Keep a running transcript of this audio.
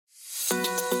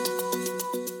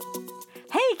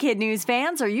Kid News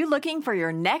fans, are you looking for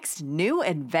your next new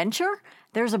adventure?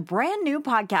 There's a brand new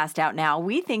podcast out now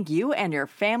we think you and your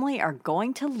family are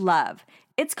going to love.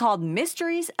 It's called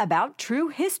Mysteries About True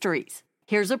Histories.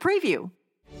 Here's a preview.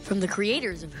 From the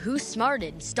creators of Who's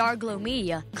Smarted, Starglow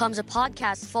Media, comes a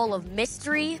podcast full of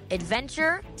mystery,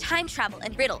 adventure, time travel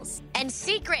and riddles, and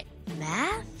secret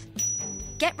math.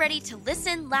 Get ready to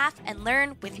listen, laugh, and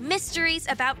learn with Mysteries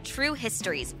About True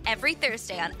Histories every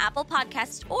Thursday on Apple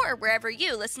Podcasts or wherever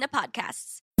you listen to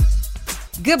podcasts.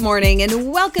 Good morning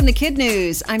and welcome to Kid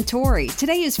News. I'm Tori.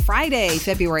 Today is Friday,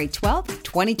 February 12th,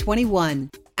 2021.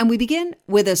 And we begin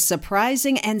with a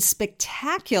surprising and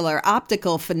spectacular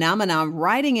optical phenomenon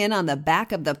riding in on the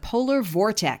back of the polar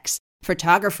vortex.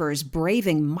 Photographers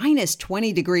braving minus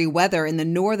 20-degree weather in the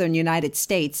northern United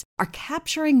States are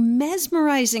capturing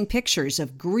mesmerizing pictures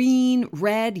of green,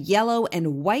 red, yellow,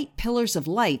 and white pillars of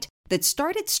light that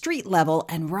start at street level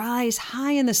and rise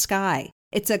high in the sky.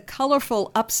 It's a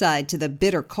colorful upside to the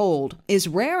bitter cold, is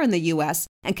rare in the U.S.,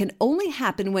 and can only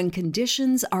happen when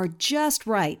conditions are just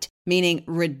right, meaning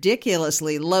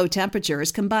ridiculously low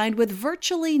temperatures combined with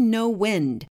virtually no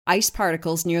wind. Ice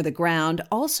particles near the ground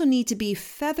also need to be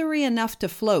feathery enough to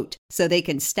float so they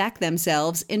can stack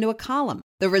themselves into a column.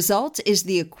 The result is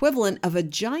the equivalent of a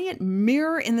giant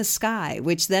mirror in the sky,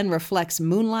 which then reflects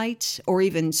moonlight or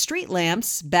even street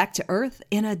lamps back to Earth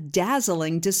in a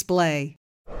dazzling display.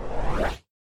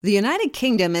 The United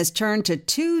Kingdom has turned to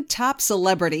two top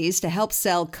celebrities to help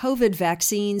sell COVID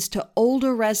vaccines to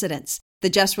older residents.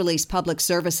 The just-released public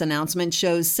service announcement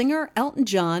shows singer Elton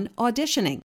John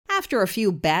auditioning. After a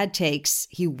few bad takes,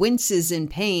 he winces in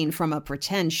pain from a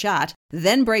pretend shot,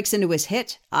 then breaks into his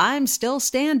hit, I'm Still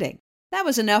Standing. That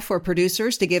was enough for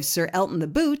producers to give Sir Elton the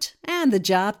boot and the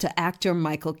job to actor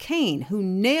Michael Caine, who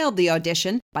nailed the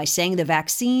audition by saying the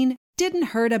vaccine didn't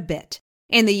hurt a bit.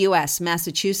 In the U.S.,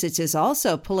 Massachusetts is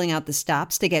also pulling out the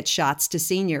stops to get shots to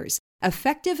seniors.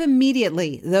 Effective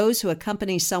immediately, those who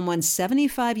accompany someone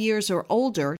 75 years or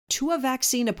older to a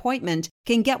vaccine appointment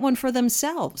can get one for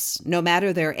themselves, no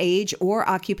matter their age or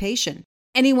occupation.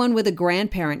 Anyone with a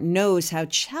grandparent knows how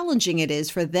challenging it is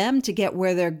for them to get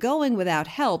where they're going without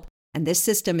help, and this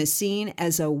system is seen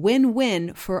as a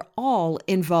win-win for all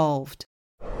involved.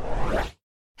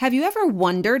 Have you ever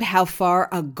wondered how far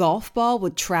a golf ball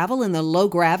would travel in the low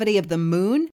gravity of the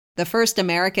moon? The first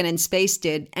American in space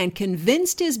did, and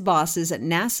convinced his bosses at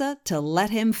NASA to let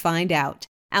him find out.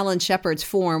 Alan Shepard's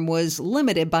form was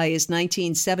limited by his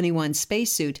 1971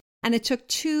 spacesuit, and it took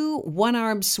 2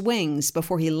 one-armed swings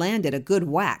before he landed a good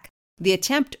whack. The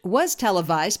attempt was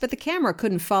televised, but the camera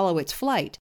couldn't follow its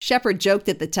flight. Shepard joked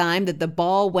at the time that the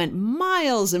ball went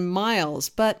miles and miles,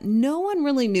 but no one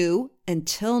really knew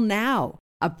until now.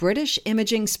 A British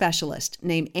imaging specialist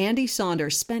named Andy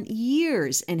Saunders spent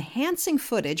years enhancing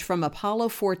footage from Apollo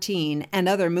 14 and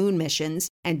other moon missions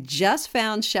and just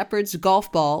found Shepard's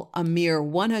golf ball a mere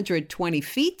 120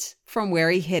 feet from where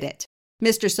he hit it.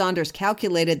 Mr. Saunders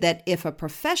calculated that if a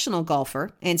professional golfer,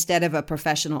 instead of a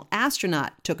professional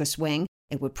astronaut, took a swing,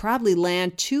 it would probably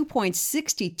land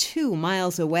 2.62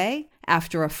 miles away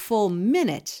after a full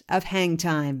minute of hang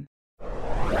time.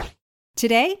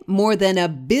 Today, more than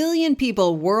 1 billion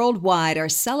people worldwide are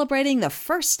celebrating the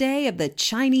first day of the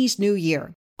Chinese New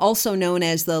Year. Also known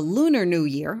as the Lunar New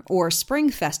Year or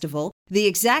Spring Festival, the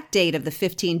exact date of the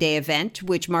 15-day event,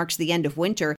 which marks the end of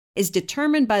winter, is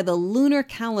determined by the lunar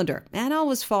calendar and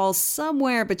always falls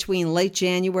somewhere between late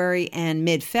January and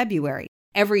mid-February.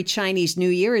 Every Chinese New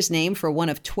Year is named for one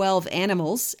of 12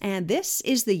 animals, and this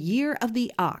is the year of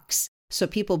the ox. So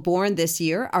people born this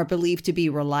year are believed to be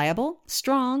reliable,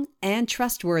 strong, and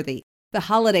trustworthy. The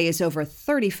holiday is over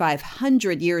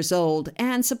 3,500 years old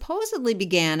and supposedly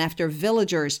began after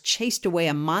villagers chased away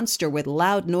a monster with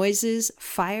loud noises,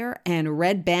 fire, and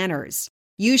red banners.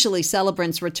 Usually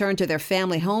celebrants return to their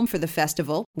family home for the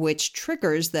festival, which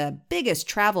triggers the biggest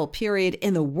travel period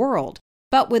in the world.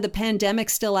 But with the pandemic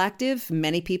still active,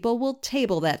 many people will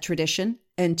table that tradition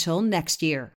until next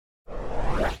year.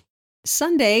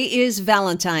 Sunday is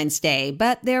Valentine's Day,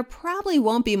 but there probably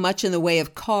won't be much in the way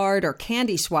of card or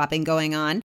candy swapping going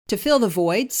on. To fill the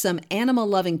void, some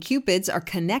animal-loving Cupids are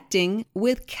connecting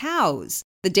with cows.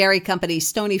 The dairy company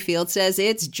Stonyfield says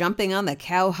it's jumping on the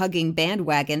cow-hugging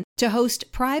bandwagon to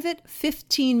host private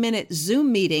 15-minute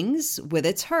Zoom meetings with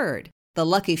its herd. The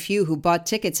lucky few who bought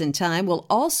tickets in time will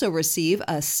also receive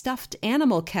a stuffed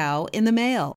animal cow in the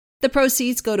mail. The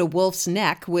proceeds go to Wolf's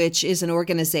Neck, which is an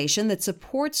organization that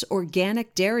supports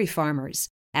organic dairy farmers.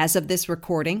 As of this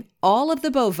recording, all of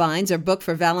the bovines are booked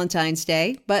for Valentine's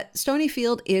Day, but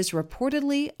Stonyfield is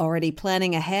reportedly already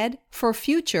planning ahead for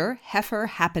future heifer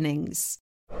happenings.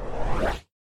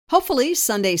 Hopefully,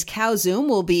 Sunday's Cow Zoom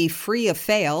will be free of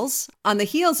fails. On the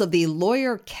heels of the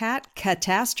lawyer-cat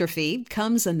catastrophe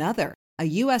comes another. A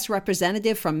U.S.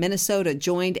 representative from Minnesota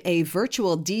joined a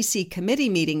virtual D.C. committee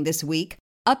meeting this week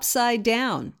upside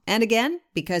down. And again,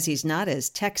 because he's not as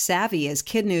tech-savvy as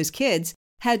Kid News kids,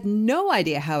 had no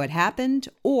idea how it happened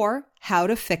or how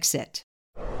to fix it.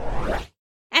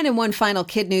 And in one final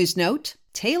Kid News note,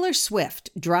 Taylor Swift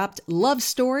dropped Love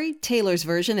Story, Taylor's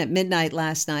version, at midnight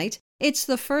last night. It's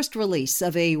the first release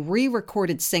of a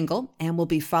re-recorded single and will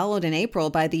be followed in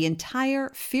April by the entire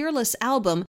Fearless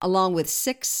album, along with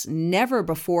 6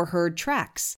 never-before-heard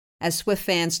tracks. As Swift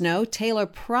fans know, Taylor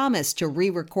promised to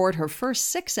re-record her first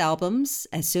 6 albums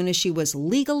as soon as she was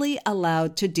legally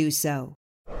allowed to do so.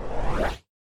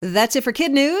 That's it for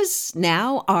Kid News.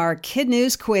 Now, our Kid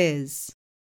News quiz.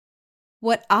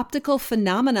 What optical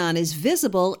phenomenon is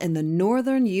visible in the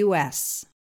northern U.S.?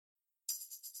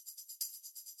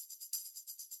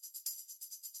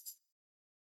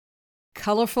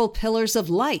 Colorful pillars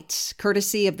of light,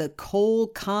 courtesy of the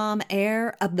cold, calm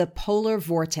air of the polar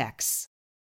vortex.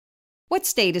 What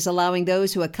state is allowing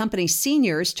those who accompany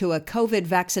seniors to a COVID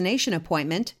vaccination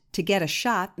appointment to get a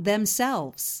shot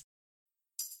themselves?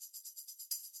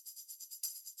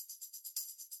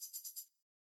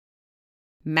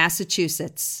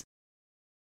 Massachusetts.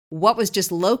 What was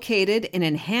just located in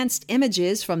enhanced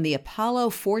images from the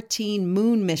Apollo 14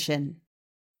 moon mission?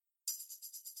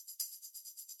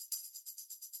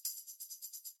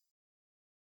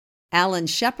 Alan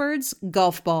Shepard's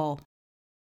golf ball.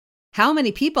 How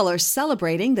many people are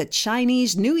celebrating the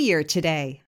Chinese New Year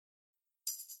today?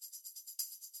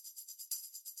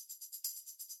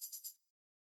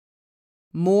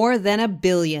 More than 1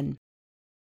 billion.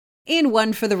 In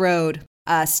one for the road.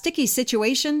 A sticky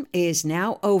situation is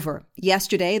now over.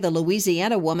 Yesterday, the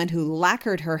Louisiana woman who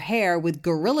lacquered her hair with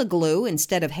Gorilla Glue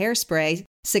instead of hairspray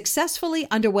successfully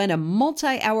underwent a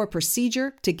multi-hour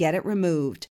procedure to get it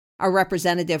removed. A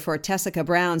representative for Tessica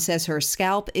Brown says her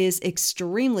scalp is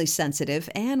extremely sensitive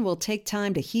and will take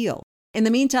time to heal. In the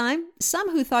meantime,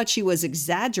 some who thought she was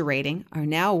exaggerating are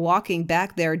now walking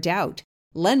back their doubt.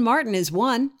 Len Martin is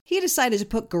one. He decided to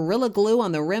put Gorilla Glue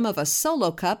on the rim of a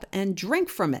Solo cup and drink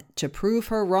from it to prove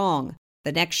her wrong.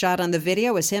 The next shot on the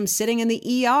video is him sitting in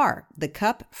the ER, the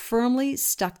cup firmly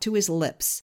stuck to his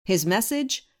lips. His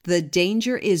message: the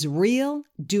danger is real.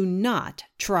 Do not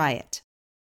try it.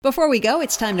 Before we go,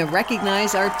 it's time to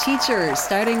recognize our teachers,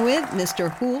 starting with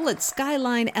Mr. Hool at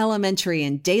Skyline Elementary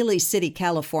in Daly City,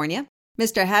 California,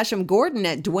 Mr. Hashem Gordon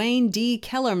at Dwayne D.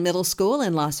 Keller Middle School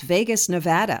in Las Vegas,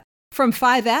 Nevada. From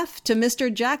 5F to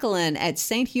Mr. Jacqueline at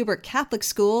St. Hubert Catholic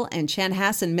School in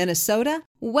Chanhassen, Minnesota,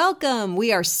 welcome!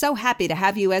 We are so happy to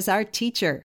have you as our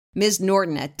teacher. Ms.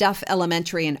 Norton at Duff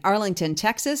Elementary in Arlington,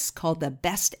 Texas, called the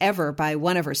best ever by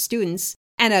one of her students.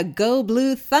 And a Go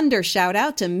Blue Thunder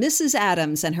shout-out to Mrs.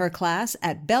 Adams and her class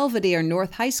at Belvedere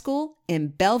North High School in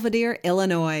Belvedere,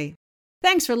 Illinois.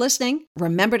 Thanks for listening.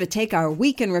 Remember to take our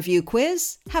Week in Review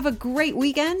quiz. Have a great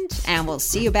weekend, and we'll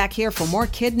see you back here for more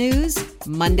Kid News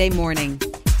Monday morning.